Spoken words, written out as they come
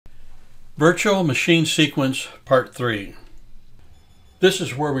Virtual Machine Sequence Part 3. This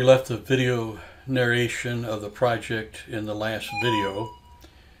is where we left the video narration of the project in the last video.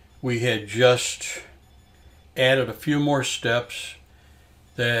 We had just added a few more steps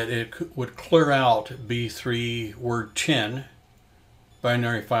that it would clear out B3 word 10,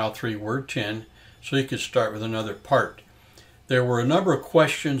 binary file 3 word 10, so you could start with another part. There were a number of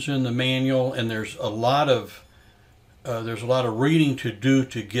questions in the manual, and there's a lot of reading to do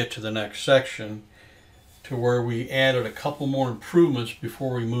to get to the next section, to where we added a couple more improvements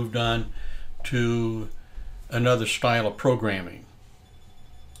before we moved on to another style of programming.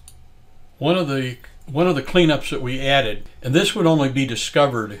 One of the cleanups that we added, and this would only be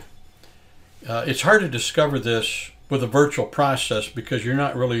discovered, it's hard to discover this with a virtual process because you're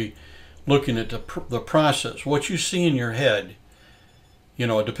not really looking at the process. What you see in your head, you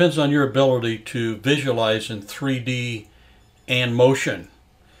know, it depends on your ability to visualize in 3D and motion,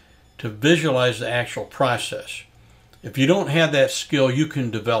 to visualize the actual process. If you don't have that skill, you can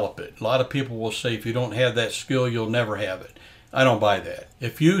develop it. A lot of people will say if you don't have that skill, you'll never have it. I don't buy that.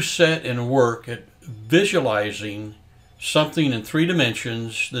 If you sit and work at visualizing something in 3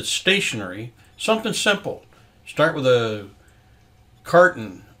 dimensions that's stationary, something simple. Start with a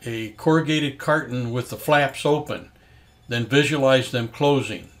carton, a corrugated carton with the flaps open. Then visualize them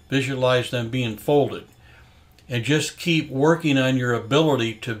closing, visualize them being folded, and just keep working on your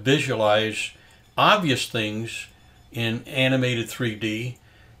ability to visualize obvious things in animated 3D,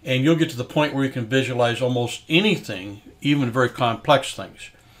 and you'll get to the point where you can visualize almost anything, even very complex things.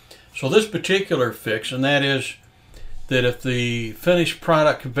 So this particular fix, and that is that if the finished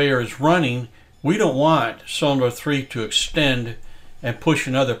product conveyor is running, we don't want cylinder 3 to extend and push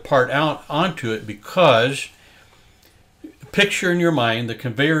another part out onto it, because picture in your mind the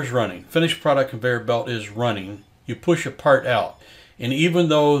conveyor is running, finished product conveyor belt is running, you push a part out, and even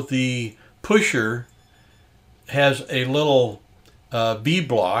though the pusher has a little V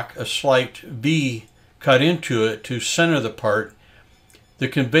block, a slight V cut into it to center the part, the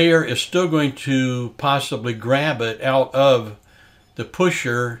conveyor is still going to possibly grab it out of the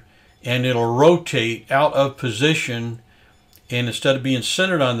pusher, and it'll rotate out of position, and instead of being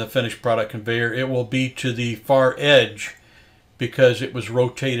centered on the finished product conveyor, it will be to the far edge, because it was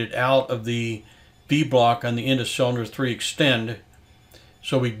rotated out of the V block on the end of cylinder 3 extend.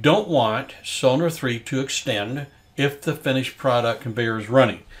 So we don't want cylinder 3 to extend if the finished product conveyor is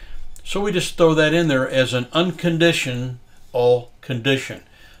running. So we just throw that in there as an unconditional condition.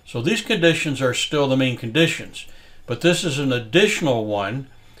 So these conditions are still the main conditions, but this is an additional one,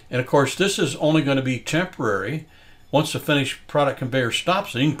 and of course this is only going to be temporary. Once the finished product conveyor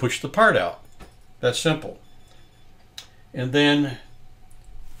stops, then you can push the part out. That's simple. And then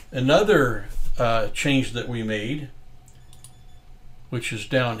another change that we made, which is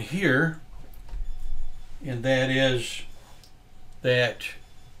down here, and that is that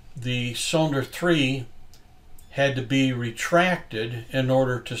the cylinder 3 had to be retracted in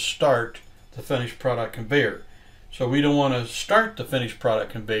order to start the finished product conveyor. So we don't want to start the finished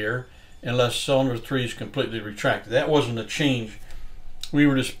product conveyor unless cylinder 3 is completely retracted. That wasn't a change. We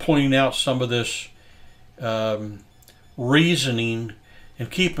were just pointing out some of this reasoning.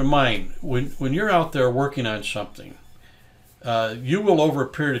 And keep in mind, when you're out there working on something, you will over a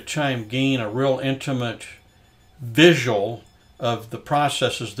period of time gain a real intimate visual of the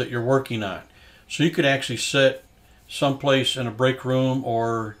processes that you're working on. So you could actually sit someplace in a break room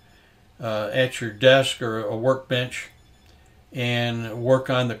or at your desk or a workbench and work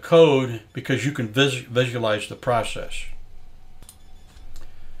on the code, because you can visualize the process.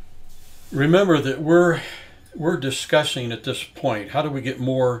 Remember that we're discussing at this point, how do we get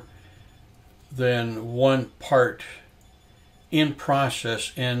more than one part in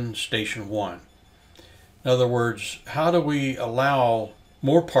process in station 1? In other words, how do we allow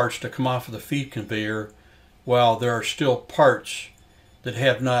more parts to come off of the feed conveyor while there are still parts that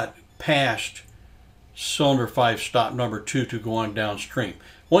have not passed cylinder 5 stop number 2 to go on downstream?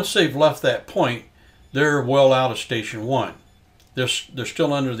 Once they've left that point, they're well out of station 1. They're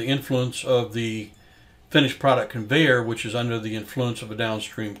still under the influence of the finished product conveyor, which is under the influence of a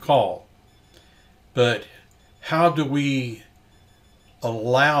downstream call. But how do we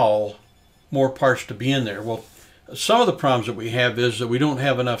allow more parts to be in there? Well, some of the problems that we have is that we don't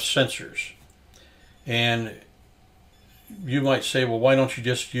have enough sensors. And you might say, well, why don't you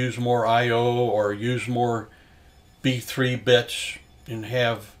just use more I/O or use more B3 bits and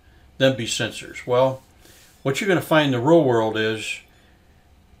have them be sensors? Well, what you're going to find in the real world is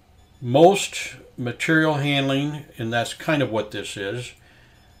most material handling, and that's kind of what this is,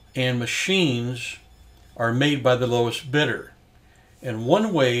 and machines are made by the lowest bidder. And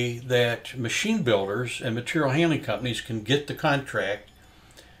one way that machine builders and material handling companies can get the contract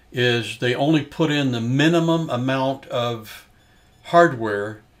is they only put in the minimum amount of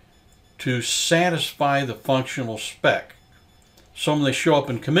hardware to satisfy the functional spec. So when they show up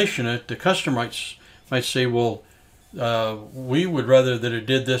and commission it, the customer might say, well, we would rather that it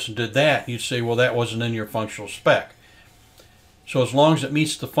did this and did that. You'd say, well, that wasn't in your functional spec. So as long as it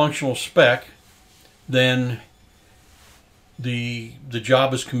meets the functional spec, then the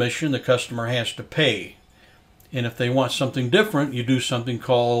job is commissioned, the customer has to pay. And if they want something different, you do something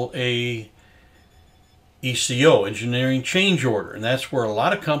called a ECO, engineering change order. And that's where a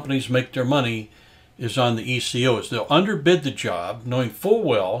lot of companies make their money, is on the ECOs. They'll underbid the job, knowing full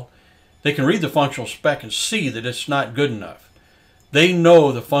well they can read the functional spec and see that it's not good enough. They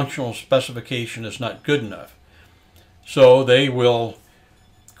know the functional specification is not good enough. So they will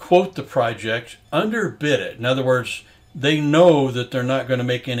quote the project, underbid it. In other words, they know that they're not going to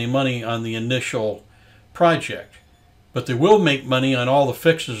make any money on the initial project, but they will make money on all the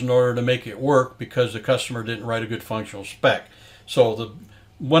fixes in order to make it work because the customer didn't write a good functional spec. So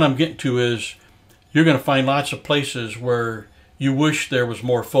what I'm getting to is you're going to find lots of places where you wish there was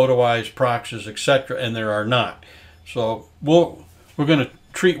more photo eyes, proxies, etc., and there are not. So we're going to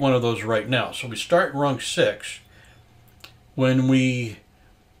treat one of those right now. So we start rung 6 when we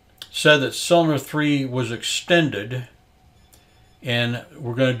said that cylinder 3 was extended, and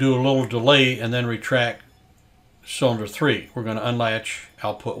we're going to do a little delay and then retract cylinder 3. We're going to unlatch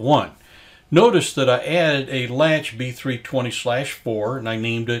output 1. Notice that I added a latch B320/4 and I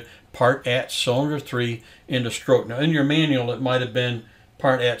named it part at cylinder 3 into stroke. Now in your manual it might have been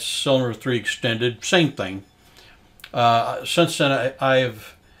part at cylinder 3 extended, same thing. Since then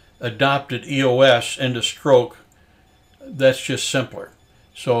I've adopted EOS into stroke. That's just simpler.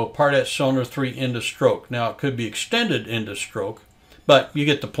 So part at cylinder 3 into stroke. Now it could be extended into stroke, but you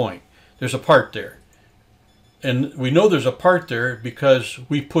get the point. There's a part there. And we know there's a part there because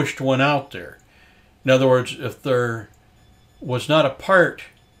we pushed one out there. In other words, if there was not a part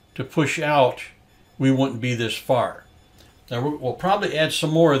to push out, we wouldn't be this far. Now we'll probably add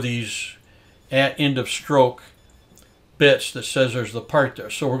some more of these at end of stroke bits that says there's the part there.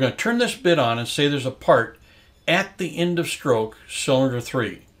 So we're going to turn this bit on and say there's a part at the end of stroke cylinder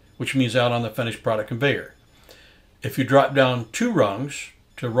 3, which means out on the finished product conveyor. If you drop down 2 rungs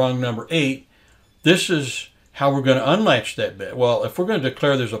to rung number 8, this is how we're going to unlatch that bit. Well, if we're going to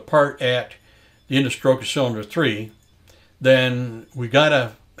declare there's a part at the end of stroke of cylinder 3, then we got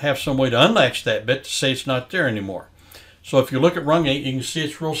to have some way to unlatch that bit to say it's not there anymore. So if you look at rung 8, you can see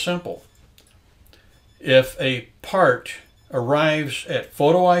it's real simple. If a part arrives at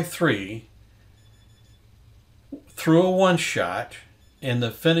photo eye 3 through a one-shot and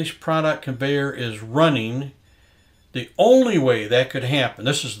the finished product conveyor is running, the only way that could happen,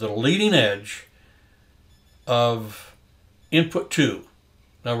 this is the leading edge of input 2.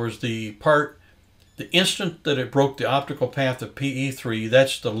 In other words, the part, the instant that it broke the optical path of PE3,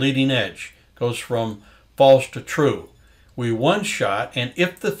 that's the leading edge. Goes from false to true. We one-shot, and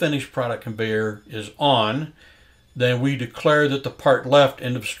if the finished product conveyor is on, then we declare that the part left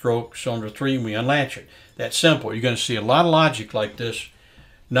end of stroke cylinder 3 and we unlatch it. That's simple. You're going to see a lot of logic like this,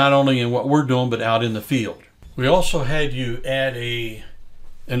 not only in what we're doing, but out in the field. We also had you add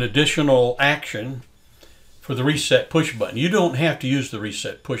an additional action for the reset push button. You don't have to use the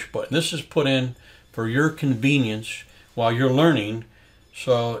reset push button. This is put in for your convenience while you're learning.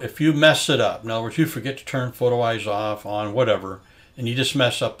 So if you mess it up, in other words, you forget to turn photo eyes off, on, whatever, and you just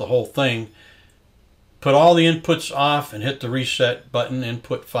mess up the whole thing, put all the inputs off and hit the reset button,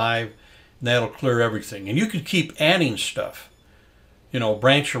 input 5, and that'll clear everything. And you can keep adding stuff. You know,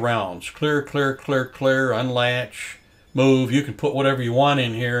 branch arounds, clear, clear, clear, clear, unlatch, move. You can put whatever you want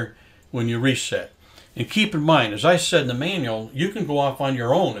in here when you reset. And keep in mind, as I said in the manual, you can go off on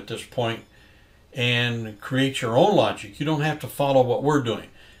your own at this point and create your own logic. You don't have to follow what we're doing.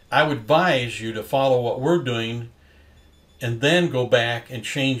 I would advise you to follow what we're doing and then go back and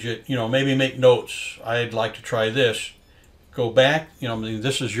change it. You know, maybe make notes. I'd like to try this. Go back. You know,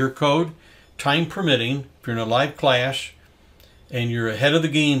 this is your code. Time permitting, if you're in a live class and you're ahead of the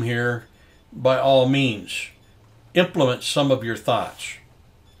game here, by all means, implement some of your thoughts.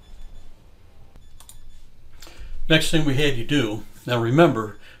 Next thing we had you do, now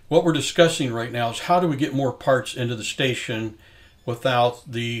remember, what we're discussing right now is how do we get more parts into the station without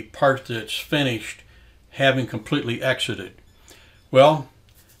the part that's finished having completely exited. Well,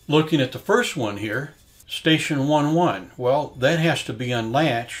 looking at the first one here, station 1-1, well, that has to be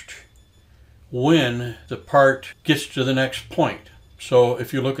unlatched when the part gets to the next point. So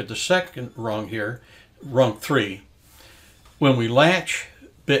if you look at the second rung here, rung 3, When we latch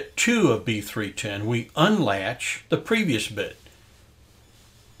bit 2 of B310, we unlatch the previous bit,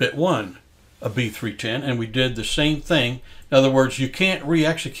 bit 1 of B310, and we did the same thing. In other words, you can't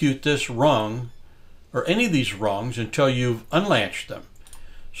re-execute this rung or any of these rungs until you've unlatched them.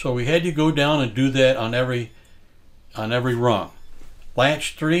 So we had to go down and do that on every rung.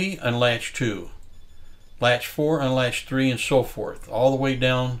 Latch 3, unlatch 2. Latch 4, unlatch 3, and so forth, all the way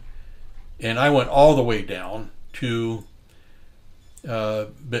down. And I went all the way down to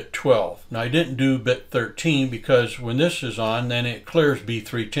bit 12. Now I didn't do bit 13 because when this is on, then it clears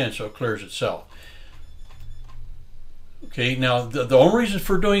B310, so it clears itself. Okay, now the only reason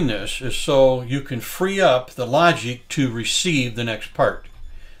for doing this is so you can free up the logic to receive the next part.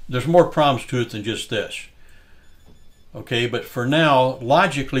 There's more problems to it than just this. Okay, but for now,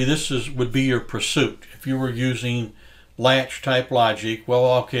 logically, this would be your pursuit. If you were using latch type logic, well,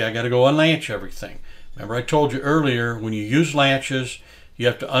 okay, I got to go unlatch everything. Remember I told you earlier, when you use latches, you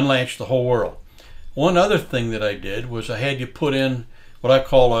have to unlatch the whole world. One other thing that I did was I had you put in what I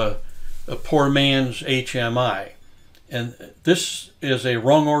call a poor man's HMI. And this is a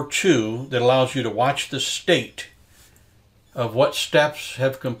rung or two that allows you to watch the state of what steps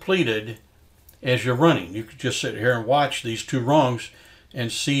have completed as you're running. You could just sit here and watch these 2 rungs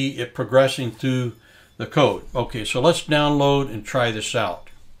and see it progressing through the code. Okay, so let's download and try this out.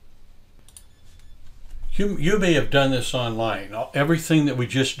 You may have done this online. Everything that we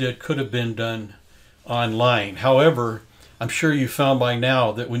just did could have been done online. However, I'm sure you found by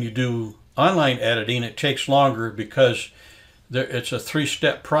now that when you do online editing, it takes longer because it's a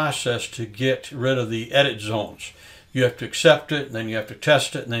 3-step process to get rid of the edit zones. You have to accept it, and then you have to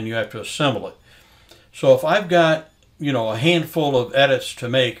test it, and then you have to assemble it. So if I've got, a handful of edits to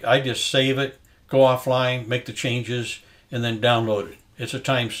make, I just save it, go offline, make the changes, and then download it. It's a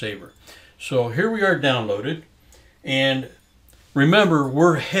time saver. So here we are downloaded, and remember,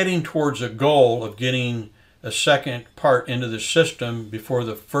 we're heading towards a goal of getting a second part into the system before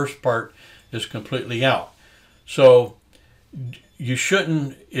the first part is completely out. So you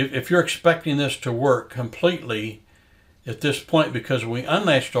shouldn't, if you're expecting this to work completely at this point, because we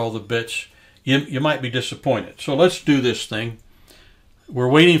unlatched all the bits, you might be disappointed. So let's do this thing. We're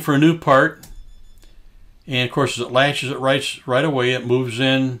waiting for a new part, and of course as it latches it right away, it moves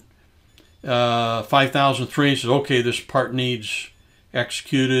in 5003, says okay, this part needs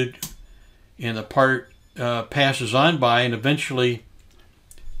executed, and the part passes on by, and eventually,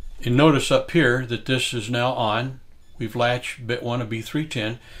 and notice up here that this is now on. We've latched bit 1 of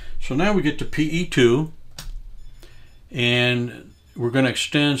B310. So now we get to PE2, and we're going to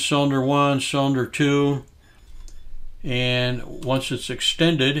extend cylinder 1, cylinder 2, and once it's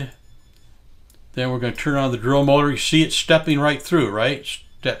extended, then we're going to turn on the drill motor. You see it stepping right through, right?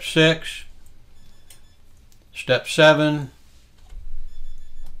 Step 6, step 7,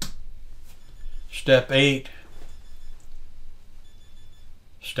 step 8,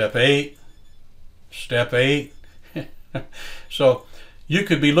 step 8, step 8. So you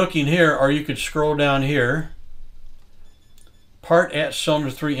could be looking here, or you could scroll down here. Part at cylinder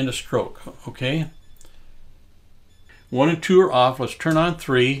 3 into stroke. Okay. 1 and 2 are off. Let's turn on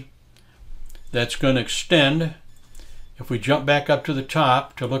 3. That's going to extend. If we jump back up to the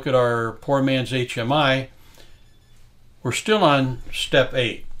top to look at our poor man's HMI, we're still on step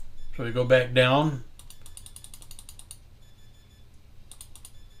 8. So we go back down.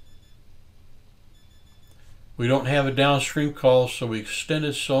 We don't have a downstream call, so we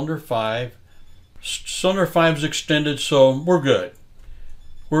extended cylinder 5. Cylinder 5 is extended, so we're good.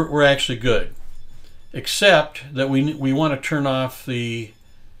 We're actually good. Except that we want to turn off the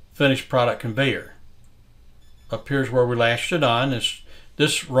finished product conveyor. Up here's where we latched it on.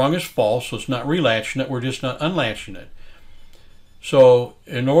 This rung is false, so it's not relatching it. We're just not unlatching it. So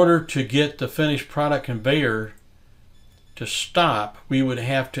in order to get the finished product conveyor to stop, we would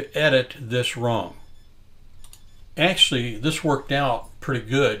have to edit this rung. Actually, this worked out pretty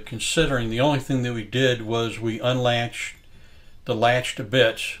good, considering the only thing that we did was we unlatched the latched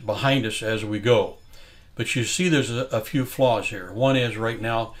bits behind us as we go. But you see there's a few flaws here. One is right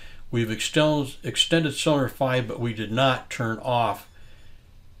now we've extended cylinder 5, but we did not turn off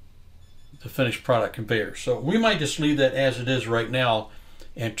the finished product conveyor. So we might just leave that as it is right now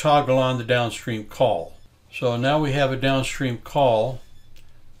and toggle on the downstream call. So now we have a downstream call.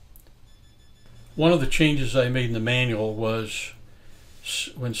 One of the changes I made in the manual was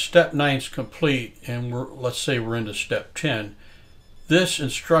when step 9 is complete, and let's say we're into step 10, this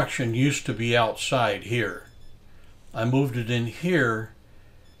instruction used to be outside here. I moved it in here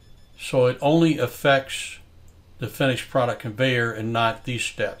so it only affects the finished product conveyor and not these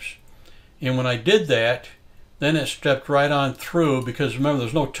steps. And when I did that, Then it stepped right on through, because remember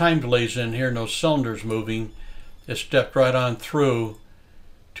there's no time delays in here, no cylinders moving. It stepped right on through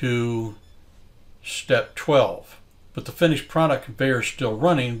to step 12. But the finished product conveyor is still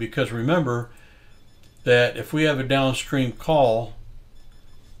running, because remember that if we have a downstream call,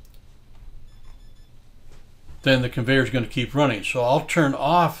 then the conveyor is going to keep running. So I'll turn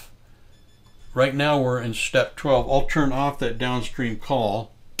off, right now we're in step 12, I'll turn off that downstream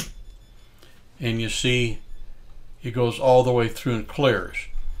call, and you see it goes all the way through and clears.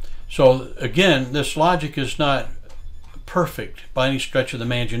 So again, this logic is not perfect by any stretch of the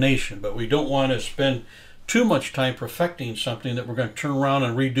imagination, but we don't want to spend too much time perfecting something that we're going to turn around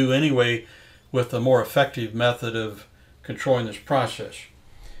and redo anyway with a more effective method of controlling this process.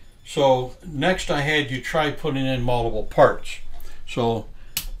 So next I had you try putting in multiple parts. So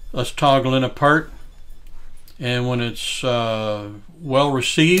let's toggle in a part, and when it's well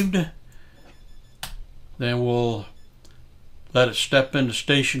received, then we'll let it step into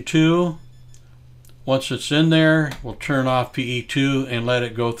station 2. Once it's in there, we'll turn off PE2 and let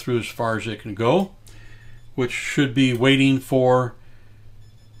it go through as far as it can go, which should be waiting for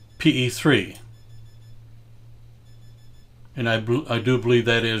PE3. And I do believe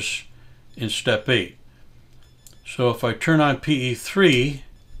that is in step 8. So if I turn on PE3,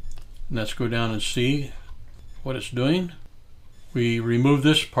 and let's go down and see what it's doing. We remove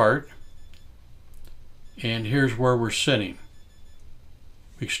this part, and here's where we're sitting.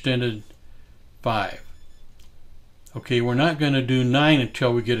 Extended 5. Okay, we're not going to do 9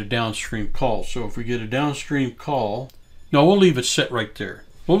 until we get a downstream call. So if we get a downstream call, no, we'll leave it set right there.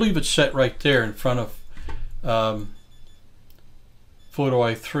 We'll leave it set right there in front of photo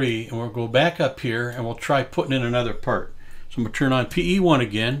I3, and we'll go back up here and we'll try putting in another part. So I'm going to turn on PE1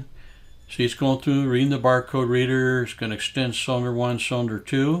 again. See, it's going through, reading the barcode reader. It's going to extend cylinder 1, cylinder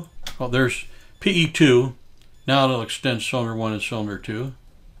 2. Oh, there's PE2. Now it'll extend cylinder 1 and cylinder 2.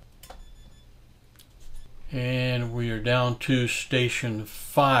 And we are down to station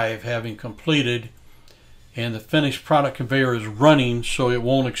 5 having completed, and the finished product conveyor is running, so it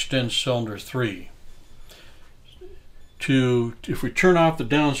won't extend cylinder 3. If we turn off the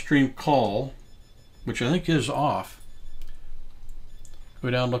downstream call, which I think is off, go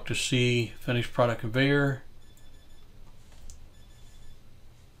down and look to see finished product conveyor,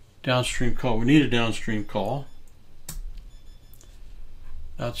 downstream call. We need a downstream call.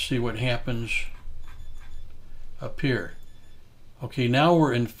 Let's see what happens up here. Okay, now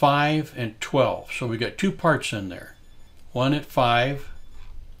we're in 5 and 12, so we got 2 parts in there. One at 5,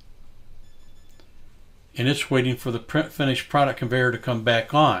 and it's waiting for the finished product conveyor to come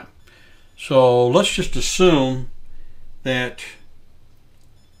back on. So let's just assume that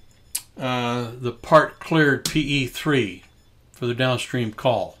the part cleared PE3 for the downstream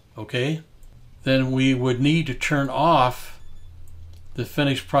call. Okay, then we would need to turn off the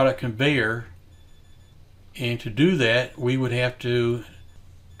finished product conveyor, and to do that we would have to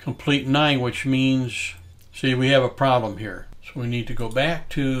complete 9, which means, see, we have a problem here. So we need to go back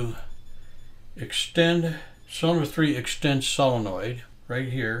to extend cylinder 3, extend solenoid right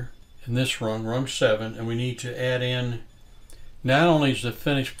here in this rung 7, and we need to add in, not only is the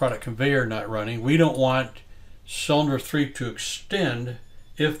finished product conveyor not running, we don't want cylinder 3 to extend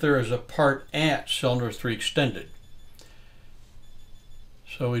if there is a part at cylinder 3 extended.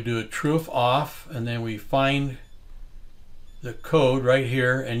 So we do a true if off, and then we find the code right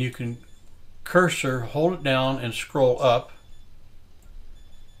here, and you can cursor, hold it down and scroll up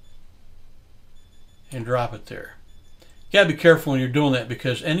and drop it there. You gotta be careful when you're doing that,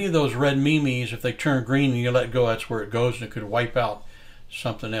 because any of those red memes, if they turn green and you let go, that's where it goes, and it could wipe out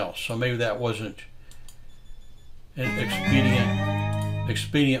something else. So maybe that wasn't an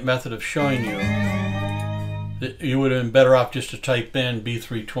expedient method of showing you. You would have been better off just to type in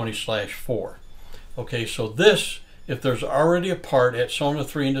B320/4. Okay, so this, if there's already a part at cylinder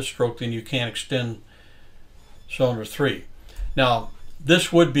 3 into stroke, then you can't extend cylinder 3. Now,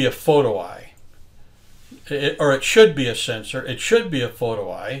 this would be a photo eye, or it should be a sensor. It should be a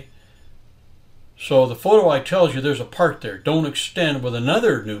photo eye. So the photo eye tells you there's a part there. Don't extend with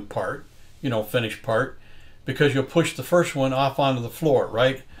another new part, finished part, because you'll push the first one off onto the floor,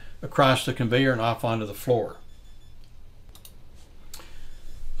 right across the conveyor and off onto the floor.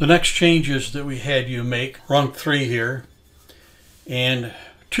 The next changes that we had you make, rung 3 here, and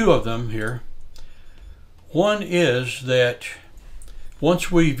 2 of them here. One is that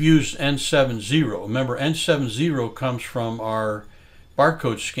once we've used N70, remember N70 comes from our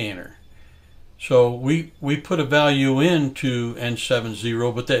barcode scanner. So we put a value into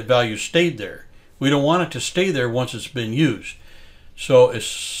N70, but that value stayed there. We don't want it to stay there once it's been used. So as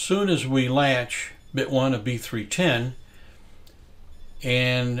soon as we latch bit 1 of B310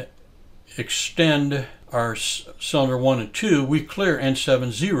 and extend our cylinder 1 and 2, we clear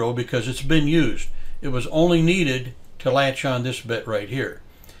N70 because it's been used. It was only needed to latch on this bit right here.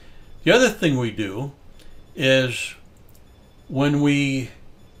 The other thing we do is when we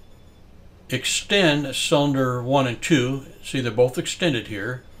extend cylinder 1 and 2, see they're both extended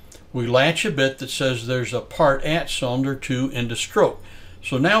here, we latch a bit that says there's a part at cylinder 2 end of stroke.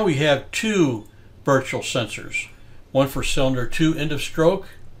 So now we have two virtual sensors, one for cylinder 2 end of stroke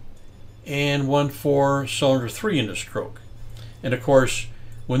and one for cylinder 3 end of stroke. And of course,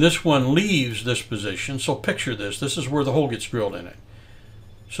 when this one leaves this position, so picture this is where the hole gets drilled in it.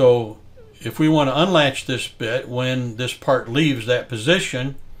 So if we want to unlatch this bit when this part leaves that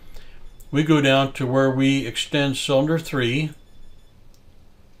position, we go down to where we extend cylinder 3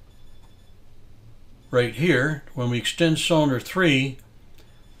 right here. When we extend cylinder 3,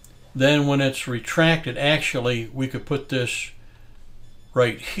 then when it's retracted, actually we could put this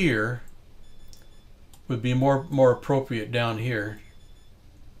right here, would be more appropriate down here,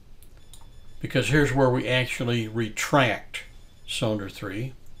 because here's where we actually retract cylinder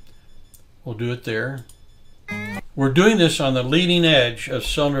 3. We'll do it there. We're doing this on the leading edge of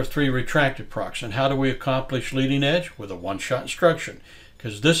cylinder 3 retracted procs. And how do we accomplish leading edge? With a one-shot instruction,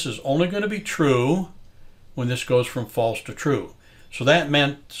 because this is only going to be true when this goes from false to true. So that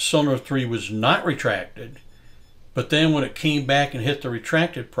meant cylinder 3 was not retracted, but then when it came back and hit the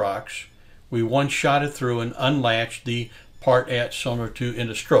retracted procs, we one-shot it through and unlatched the part at cylinder 2 end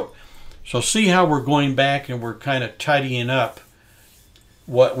of stroke. So see how we're going back and we're kind of tidying up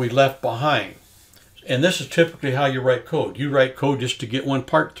what we left behind. And this is typically how you write code. You write code just to get one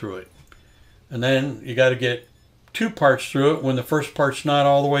part through it. And then you got to get two parts through it when the first part's not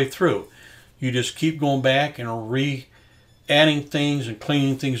all the way through. You just keep going back and adding things and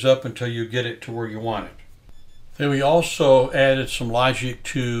cleaning things up until you get it to where you want it. Then we also added some logic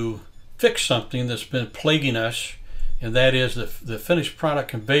to fix something that's been plaguing us, and that is the finished product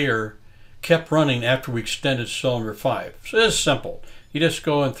conveyor kept running after we extended cylinder 5. So it's simple. You just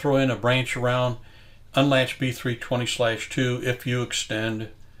go and throw in a branch around, unlatch B320/2 if you extend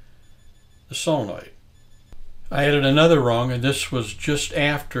the solenoid. I added another rung, and this was just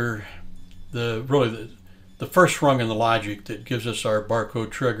after the first rung in the logic that gives us our barcode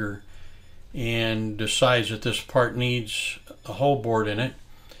trigger and decides that this part needs a hole bored in it.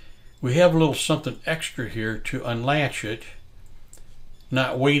 We have a little something extra here to unlatch it,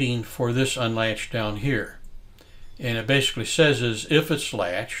 not waiting for this unlatch down here. And it basically says is if it's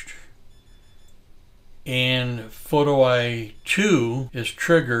latched and photo eye 2 is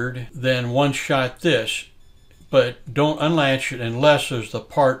triggered, then one shot this, but don't unlatch it unless there's the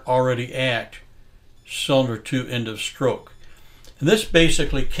part already at cylinder 2 end of stroke. And this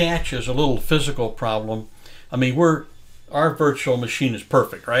basically catches a little physical problem. I mean, our virtual machine is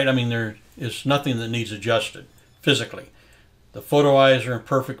perfect, right? I mean, there is nothing that needs adjusted physically. The photo eyes are in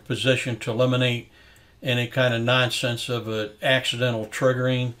perfect position to eliminate any kind of nonsense of an accidental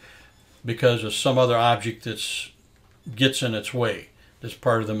triggering because of some other object that gets in its way that's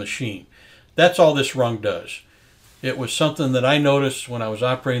part of the machine. That's all this rung does. It was something that I noticed when I was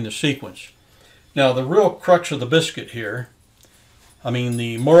operating the sequence. Now the real crux of the biscuit here, I mean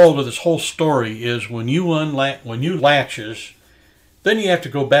the moral to this whole story is when you latches, then you have to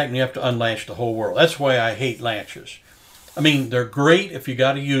go back and you have to unlatch the whole world. That's why I hate latches. I mean, they're great if you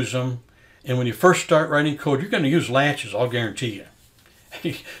got to use them. And when you first start writing code, you're going to use latches, I'll guarantee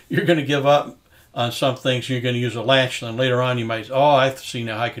you. You're going to give up on some things, and you're going to use a latch, and then later on you might say, oh, I see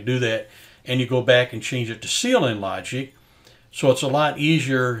now I could do that. And you go back and change it to seal-in logic, so it's a lot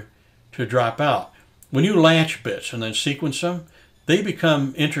easier to drop out. When you latch bits and then sequence them, they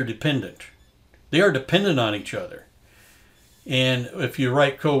become interdependent. They are dependent on each other. And if you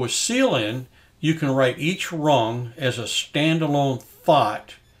write code with seal-in, you can write each rung as a standalone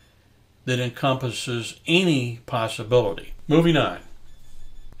thought that encompasses any possibility. Moving on.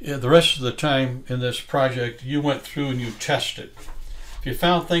 The rest of the time in this project, you went through and you tested. If you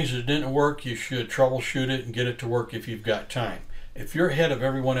found things that didn't work, you should troubleshoot it and get it to work if you've got time. If you're ahead of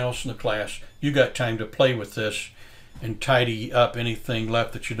everyone else in the class, you got time to play with this and tidy up anything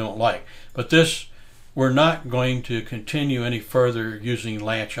left that you don't like. But this, we're not going to continue any further using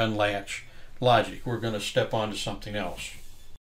latch, unlatch logic. We're going to step on to something else.